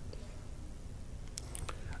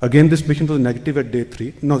 Again, this patient was negative at day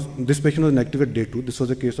 3. No, this patient was negative at day 2. This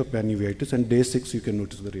was a case of panuveitis, and day 6 you can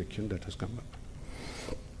notice the reaction that has come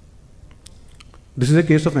up. This is a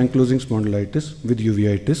case of ankylosing spondylitis with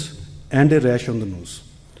uveitis and a rash on the nose.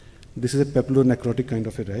 This is a papillonecrotic kind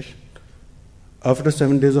of a rash. After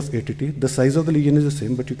 7 days of ATT, the size of the lesion is the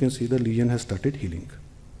same, but you can see the lesion has started healing.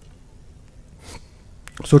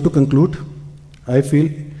 So to conclude, I feel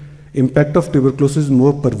impact of tuberculosis is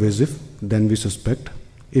more pervasive than we suspect.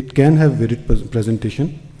 It can have varied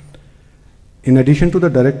presentation. In addition to the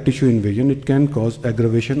direct tissue invasion, it can cause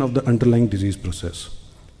aggravation of the underlying disease process.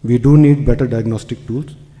 We do need better diagnostic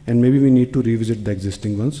tools, and maybe we need to revisit the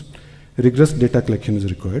existing ones. Rigorous data collection is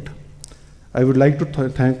required. I would like to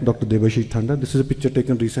thank Dr. Debashish Thanda. This is a picture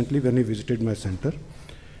taken recently when he visited my center.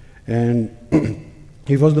 And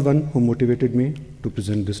he was the one who motivated me to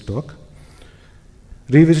present this talk.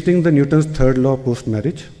 Revisiting the Newton's third law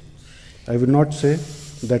post-marriage, I would not say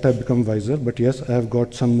that I've become wiser, but yes, I have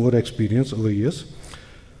got some more experience over years.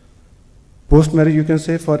 Post-marriage, you can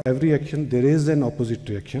say for every action, there is an opposite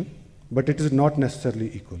reaction, but it is not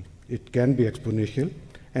necessarily equal. It can be exponential,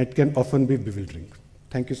 and it can often be bewildering.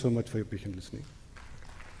 Thank you so much for your patient listening.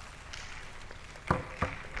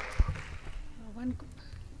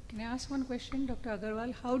 Can I ask one question, Dr.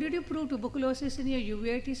 Agarwal? How did you prove tuberculosis in your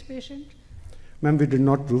uveitis patient? Ma'am, we did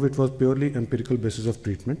not prove. It was purely empirical basis of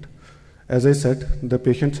treatment. As I said, the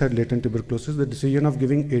patients had latent tuberculosis. The decision of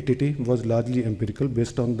giving ATT was largely empirical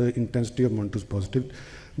based on the intensity of Montauk's positive.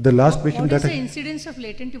 The last patient what is the incidence of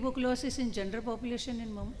latent tuberculosis in general population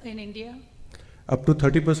in India? Up to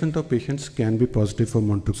 30% of patients can be positive for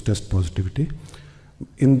Montauk's test positivity.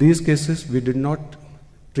 In these cases, we did not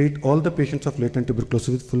treat all the patients of latent tuberculosis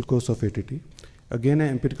with full course of ATT. Again, an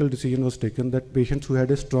empirical decision was taken that patients who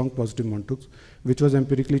had a strong positive Montauk's, which was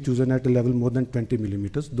empirically chosen at a level more than 20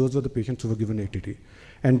 millimeters, those were the patients who were given ATT.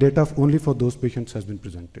 And data only for those patients has been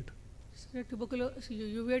presented. So the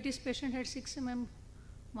uveitis patient had 6 mm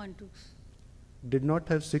Montauk's? Did not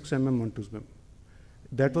have 6 mm Montauk's, ma'am.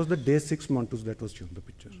 That was the day 6 Montus that was shown in the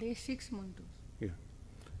picture. Day 6 Montus. Yeah.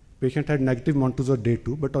 Patient had negative Montus on day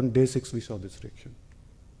 2, but on day 6 we saw this reaction.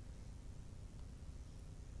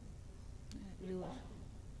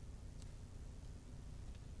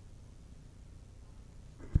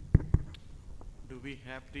 Do we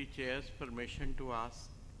have the chair's permission to ask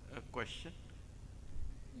a question?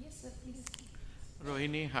 Yes, sir, please.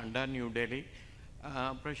 Rohini Handa, New Delhi.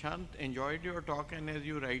 Prashant, enjoyed your talk, and as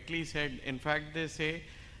you rightly said, in fact they say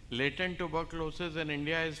latent tuberculosis in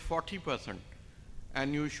India is 40%,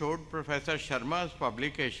 and you showed Professor Sharma's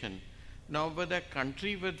publication. Now with a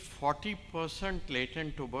country with 40%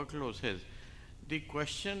 latent tuberculosis, the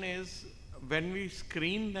question is, when we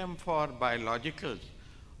screen them for biologicals,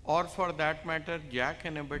 or for that matter JAK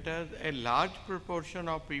inhibitors, a large proportion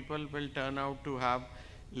of people will turn out to have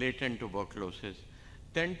latent tuberculosis.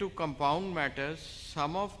 Then to compound matters,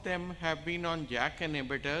 some of them have been on JAK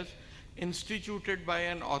inhibitors instituted by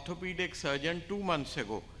an orthopedic surgeon 2 months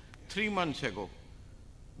ago, 3 months ago.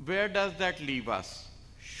 Where does that leave us?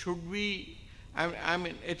 Should we, I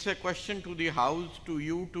mean, it's a question to the House, to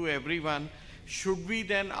you, to everyone. Should we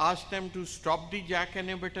then ask them to stop the JAK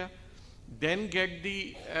inhibitor, then get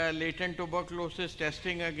the latent tuberculosis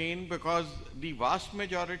testing again, because the vast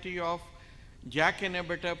majority of JAK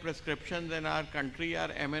inhibitor prescriptions in our country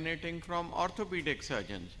are emanating from orthopedic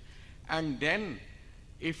surgeons. And then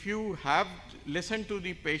if you have listened to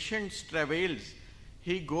the patient's travails,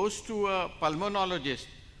 he goes to a pulmonologist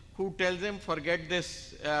who tells him forget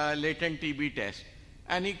this latent TB test.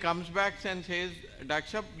 And he comes back and says,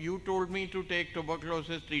 Doctor, you told me to take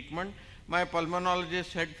tuberculosis treatment. My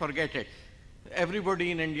pulmonologist said forget it.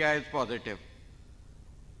 Everybody in India is positive.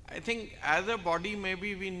 I think as a body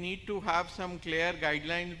maybe we need to have some clear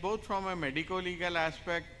guidelines both from a medico-legal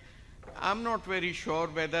aspect. I'm not very sure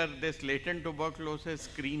whether this latent tuberculosis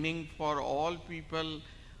screening for all people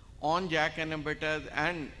on JAK inhibitors,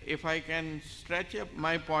 and if I can stretch up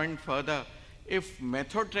my point further, if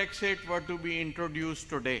methotrexate were to be introduced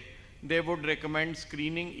today, they would recommend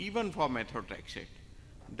screening even for methotrexate.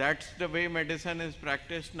 That's the way medicine is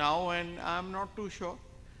practiced now, and I'm not too sure.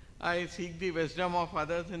 I seek the wisdom of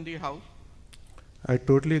others in the House. I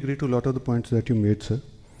totally agree to a lot of the points that you made, sir.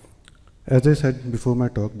 As I said before my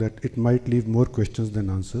talk, that it might leave more questions than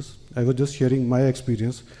answers. I was just sharing my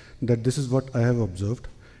experience that this is what I have observed,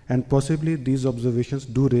 and possibly these observations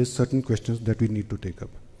do raise certain questions that we need to take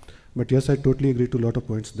up. But yes, I totally agree to a lot of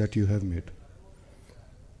points that you have made.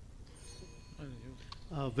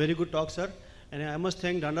 Very good talk, sir. And I must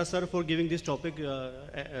thank Danda sir for giving this topic,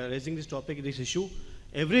 raising this topic, this issue.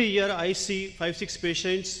 Every year I see 5-6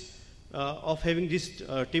 patients of having this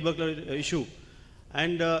tuberculosis issue.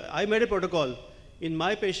 And I made a protocol. In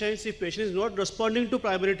my patients, if patient is not responding to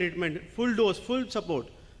primary treatment, full dose, full support,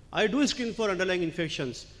 I do screen for underlying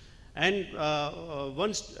infections. And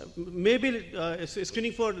once, maybe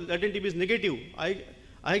screening for latent TB is negative.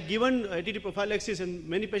 I given ATT prophylaxis and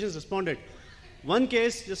many patients responded. One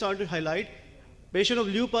case, just I want to highlight, patient of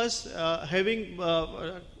lupus having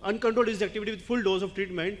uncontrolled disease activity with full dose of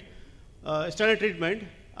treatment, standard treatment,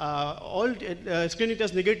 all screening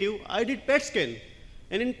test negative. I did PET scan,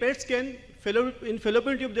 and in PET scan, in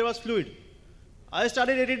fallopian tube there was fluid. I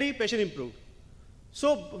started ATT, patient improved.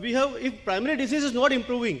 So we have, if primary disease is not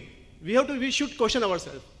improving, we should question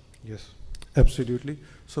ourselves. Yes, absolutely.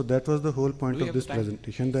 So that was the whole point of this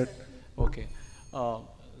presentation. That okay.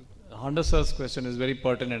 Handa sir's question is very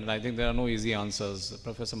pertinent, and I think there are no easy answers.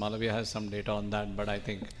 Professor Malavia has some data on that, but I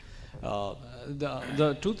think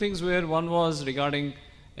the two things were, one was regarding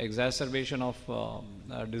exacerbation of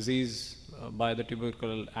disease by the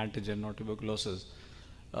tubercle antigen or tuberculosis.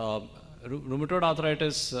 Rheumatoid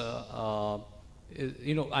arthritis,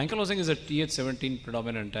 ankylosing is a Th17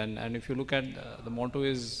 predominant, and if you look at the motto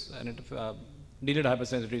is an delayed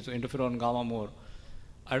hypersensitivity, so interferon gamma more.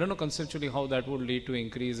 I don't know conceptually how that would lead to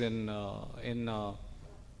increase in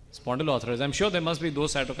spondyloarthritis. I'm sure there must be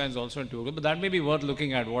those cytokines also in tuberculosis, but that may be worth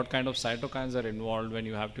looking at, what kind of cytokines are involved when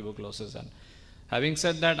you have tuberculosis. And having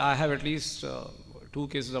said that, I have at least 2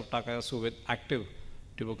 cases of Takayasu with active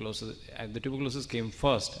tuberculosis. And the tuberculosis came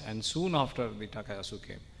first, and soon after the Takayasu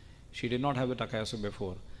came. She did not have the Takayasu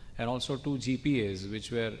before. And also 2 GPAs,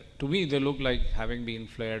 which were, to me, they look like having been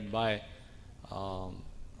flared by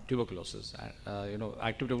tuberculosis,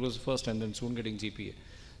 active tuberculosis first and then soon getting GPA.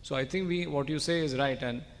 So I think what you say is right,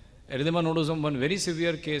 and erythema nodosum, one very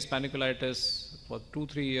severe case, paniculitis, for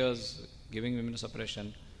 2-3 years giving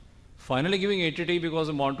immunosuppression, finally giving ATT because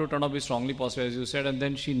the Monto turned out to be strongly positive, as you said, and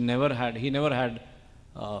then he never had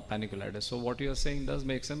paniculitis. So what you are saying does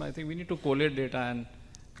make sense. I think we need to collate data and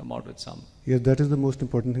come out with some. Yes, that is the most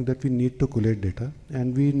important thing, that we need to collate data,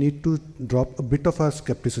 and we need to drop a bit of our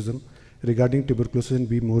skepticism regarding tuberculosis and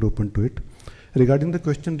be more open to it. Regarding the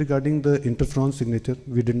question regarding the interferon signature,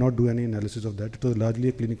 we did not do any analysis of that. It was largely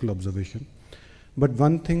a clinical observation. But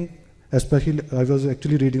one thing, especially, I was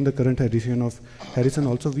actually reading the current edition of Harrison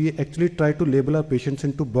also, we actually try to label our patients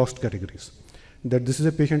into boxed categories. That this is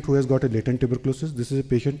a patient who has got a latent tuberculosis, this is a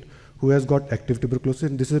patient who has got active tuberculosis,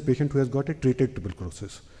 and this is a patient who has got a treated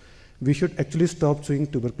tuberculosis. We should actually stop seeing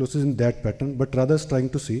tuberculosis in that pattern, but rather trying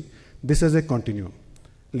to see this as a continuum.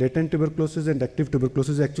 Latent tuberculosis and active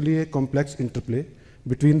tuberculosis is actually a complex interplay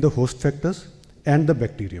between the host factors and the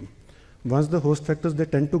bacterium. Once the host factors, they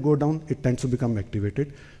tend to go down, it tends to become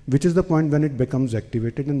activated, which is the point when it becomes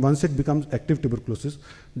activated. And once it becomes active tuberculosis,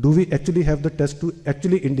 do we actually have the test to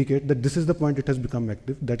actually indicate that this is the point it has become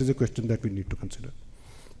active? That is a question that we need to consider.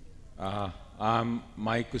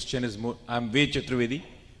 My question is more, I'm Ved Chaturvedi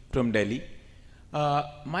from Delhi.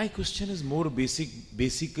 My question is more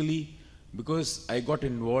basically because I got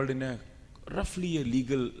involved in roughly a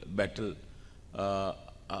legal battle.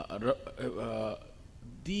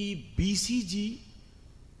 The BCG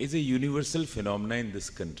is a universal phenomenon in this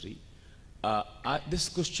country. This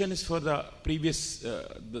question is for the previous,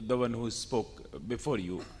 the one who spoke before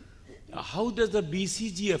you. How does the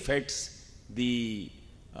BCG affects the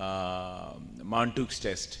Mantoux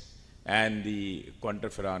test and the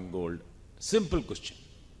quantiferon gold? Simple question.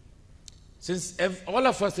 Since all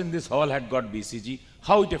of us in this hall had got BCG,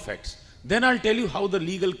 how it affects. Then I'll tell you how the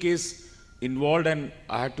legal case involved, and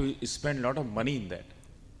I had to spend a lot of money in that.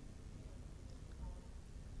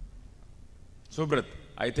 Subrat,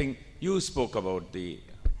 I think you spoke about the...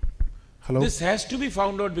 Hello? This has to be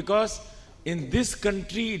found out because in this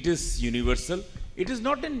country it is universal. It is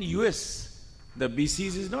not in US. The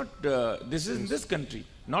BCG is not, this is in this country,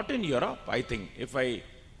 not in Europe, I think, if I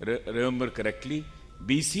remember correctly.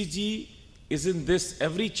 BCG is in this,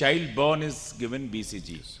 every child born is given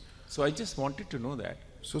BCG. So I just wanted to know that.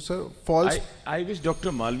 So, sir, false... I wish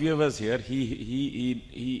Dr. Malviya was here.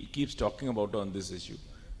 He keeps talking about on this issue.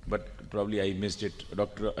 But probably I missed it.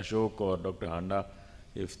 Dr. Ashok or Dr. Handa,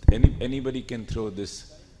 if anybody can throw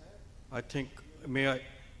this. I think, the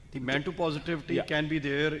Mantoux positivity can be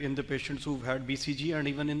there in the patients who've had BCG and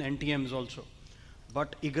even in NTMs also.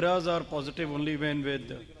 But IGRAs are positive only when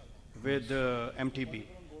with MTB.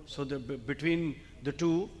 So between the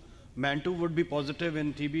two, Mantoux would be positive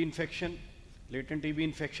in TB infection, latent TB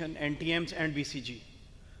infection, NTMs and BCG.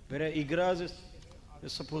 Whereas IGRAs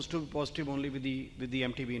is supposed to be positive only with the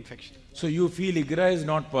MTB infection. So you feel IGRA is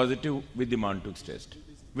not positive with the Mantoux test,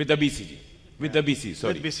 with the BCG, with the BCG,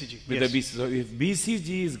 sorry. With BCG, with yes. the BCG. So if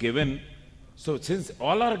BCG is given, so since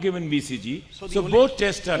all are given BCG, so both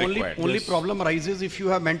tests are required. Only problem arises if you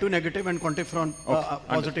have Mantoux negative and quantiferon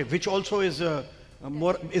positive, which also is a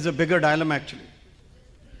bigger dilemma actually.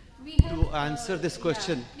 To answer this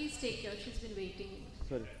question. Yeah, please take her, she's been waiting.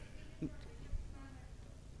 Sorry.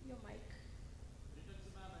 Your mic.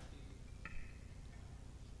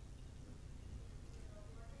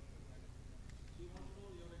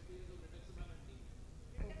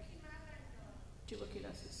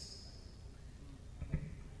 Tuberculosis.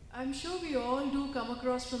 I'm sure we all do come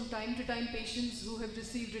across from time to time patients who have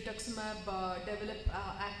received rituximab develop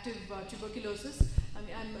active tuberculosis.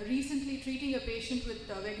 I'm recently treating a patient with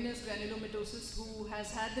Wegener's granulomatosis who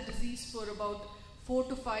has had the disease for about 4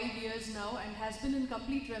 to 5 years now and has been in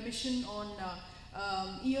complete remission on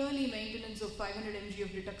yearly maintenance of 500 mg of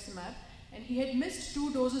rituximab. And he had missed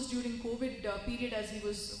 2 doses during COVID period as he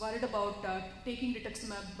was worried about taking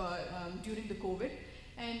rituximab during the COVID.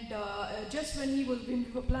 And just when we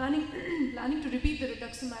were planning to repeat the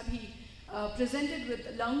rituximab, he presented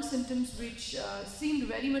with lung symptoms which seemed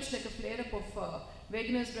very much like a flare-up of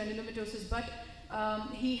Wegener's granulomatosis, but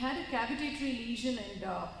he had a cavitatory lesion and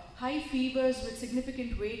high fevers with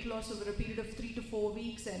significant weight loss over a period of 3 to 4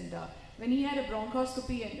 weeks. And when he had a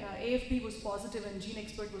bronchoscopy and AFP was positive and gene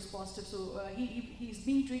expert was positive, so he's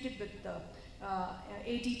being treated with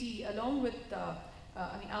ATT along with.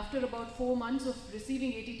 After about 4 months of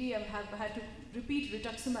receiving ATT, I have had to repeat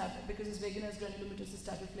rituximab because his Wegener's granulomatosis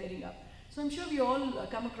started flaring up. So I'm sure we all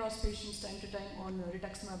come across patients time to time on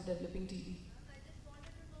rituximab developing TB. I just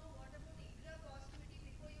wanted to know what about IGRA positivity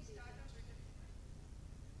before you start on rituximab?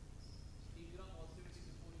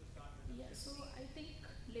 Yeah, so I think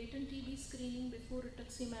latent TB screening before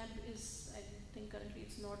rituximab is, I think currently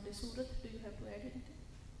it's not. Surat, do you have to add anything?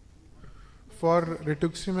 For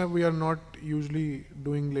rituximab, we are not usually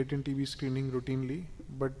doing latent TB screening routinely,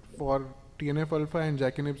 but for TNF alpha and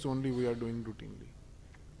JAK inhibitors only we are doing routinely.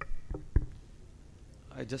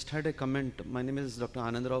 I just had a comment. My name is Dr.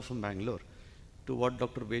 Anandrao from Bangalore. To what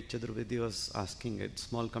Dr. Ved Chaturvedi was asking, a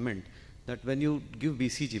small comment, that when you give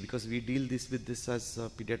BCG, because we deal with this as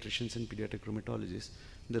pediatricians and pediatric rheumatologists,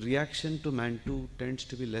 the reaction to MAN2 tends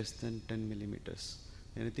to be less than 10 millimeters.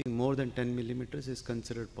 Anything more than 10 millimeters is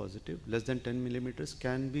considered positive. Less than 10 millimeters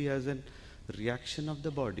can be as a reaction of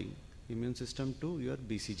the body, immune system to your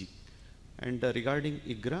BCG. And regarding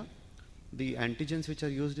IGRA, the antigens which are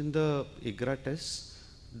used in the IGRA tests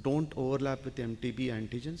don't overlap with MTB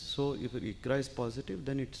antigens. So if IGRA is positive,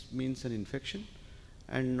 then it means an infection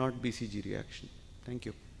and not BCG reaction. Thank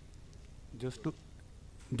you.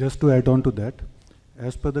 Just to add on to that,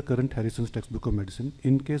 as per the current Harrison's textbook of medicine,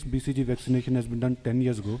 in case BCG vaccination has been done 10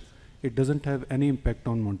 years ago, it doesn't have any impact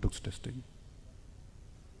on Montauk's testing.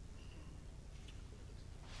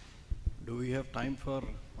 Do we have time for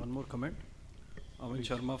one more comment? Amit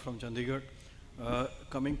Sharma from Chandigarh.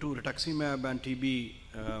 Coming to rituximab and TB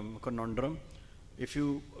conundrum,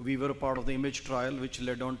 we were a part of the IMAGE trial which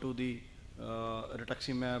led on to the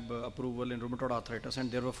rituximab approval in rheumatoid arthritis, and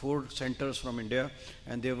there were 4 centers from India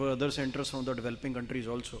and there were other centers from the developing countries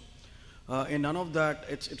also. In none of that,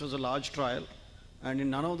 it was a large trial, and in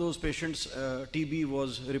none of those patients TB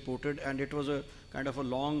was reported, and it was a kind of a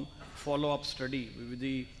long follow-up study.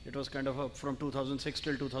 It was kind of from 2006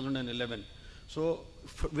 till 2011. So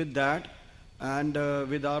with that and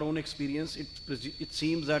with our own experience, it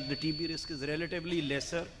seems that the TB risk is relatively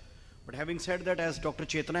lesser. But having said that, as Dr.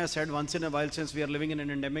 Chetana has said, once in a while, since we are living in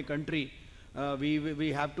an endemic country,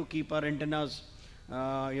 we have to keep our antennas,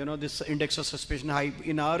 this index of suspicion high.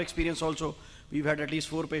 In our experience also, we've had at least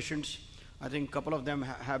 4 patients, I think a couple of them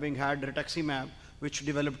having had rituximab, which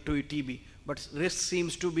developed to TB. But risk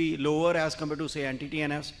seems to be lower as compared to, say,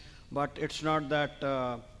 anti-TNFs, but it's not that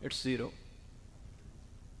it's 0.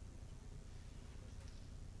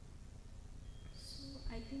 So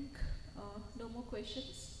I think no more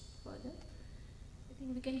questions further. I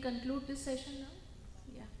think we can conclude this session now.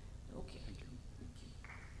 Yeah. Okay. Thank you.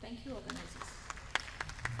 Thank you, organizers.